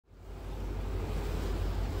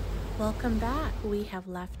Welcome back. We have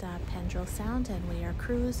left Pendrell Sound and we are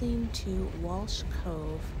cruising to Walsh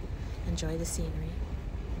Cove. Enjoy the scenery.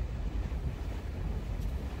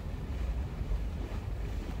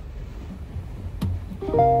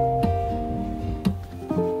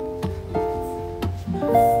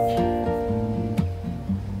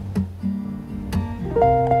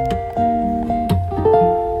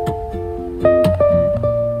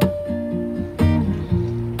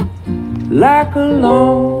 Like a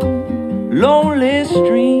long, lonely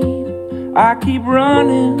stream, I keep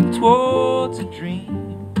running towards a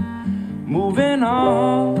dream. Moving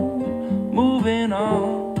on, moving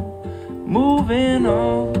on, moving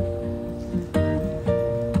on.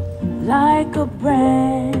 Like a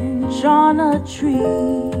branch on a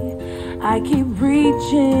tree, I keep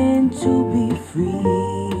reaching to be free.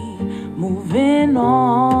 Moving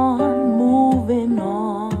on, moving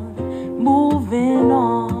on, moving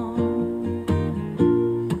on.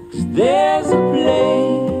 There's a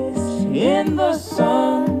place in the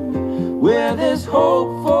sun where there's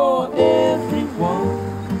hope for everyone.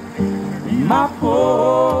 My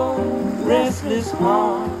poor restless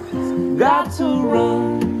heart's got to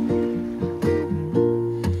run.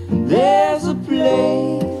 There's a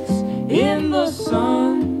place in the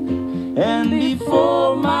sun, and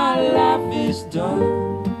before my life is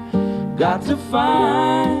done, got to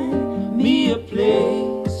find me a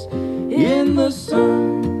place in the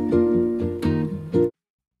sun.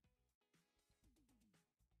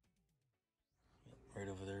 Right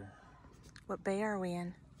over there. What bay are we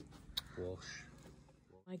in? Walsh.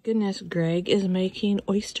 My goodness, Greg is making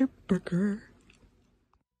oyster burger.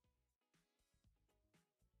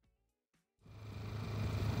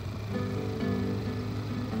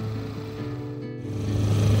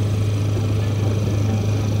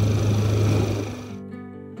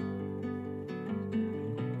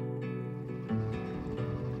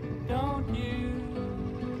 Don't you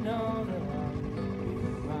know that I'll be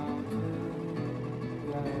around to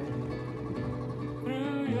guide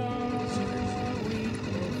through your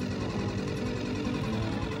weakness?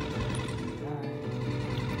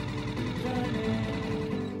 Turning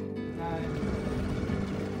light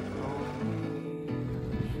on me.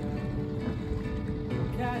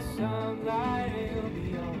 Cast some light, it'll be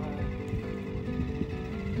alright.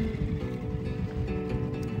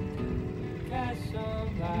 Cast some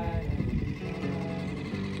light.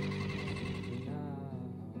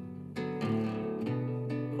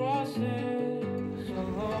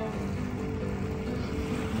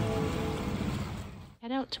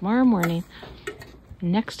 Head out tomorrow morning.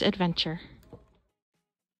 Next adventure.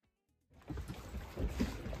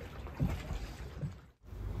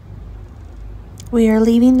 We are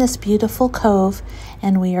leaving this beautiful cove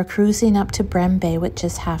and we are cruising up to Brem Bay, which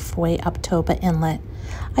is halfway up Toba Inlet.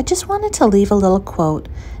 I just wanted to leave a little quote.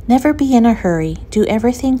 Never be in a hurry. Do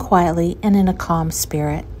everything quietly and in a calm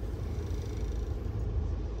spirit.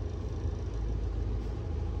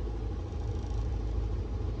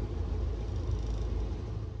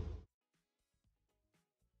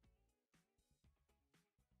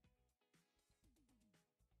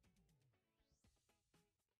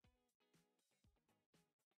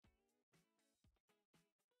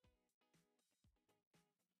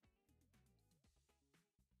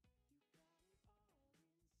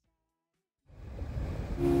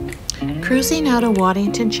 Cruising out of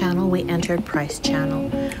Waddington Channel, we entered Price Channel.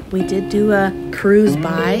 We did do a cruise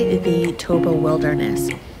by the Toba Wilderness.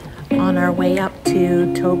 On our way up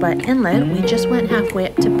to Toba Inlet, we just went halfway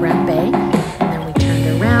up to Brem Bay, and then we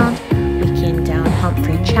turned around, we came down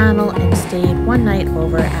Humphrey Channel and stayed one night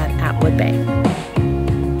over at Atwood Bay.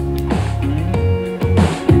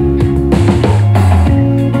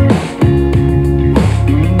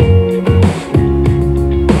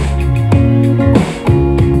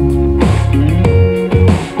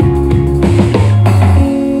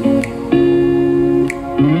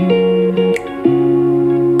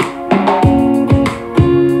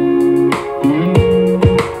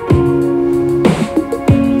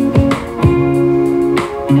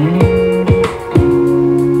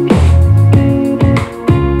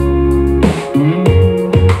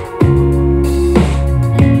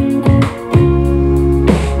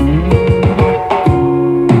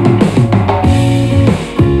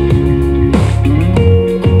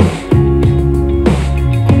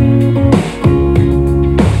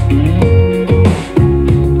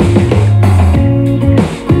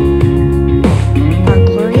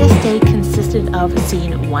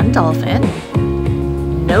 Dolphin,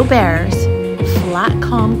 no bears, flat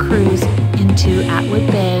calm cruise into Atwood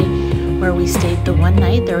Bay where we stayed the one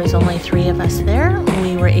night. There was only 3 of us there.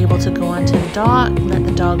 We were able to go onto the dock, let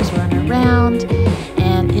the dogs run around,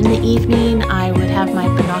 and in the evening, I would have my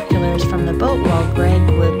binoculars from the boat while Greg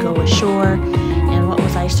would go ashore. And what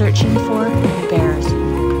was I searching for? Bears,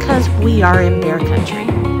 because we are in bear country.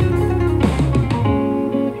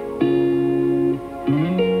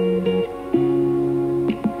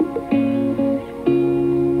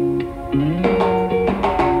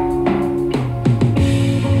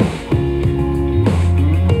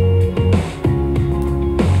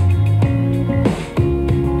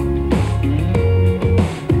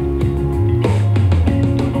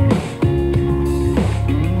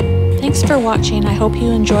 Thanks for watching. I hope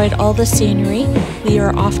you enjoyed all the scenery. We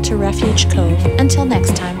are off to Refuge Cove. Until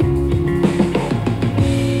next time.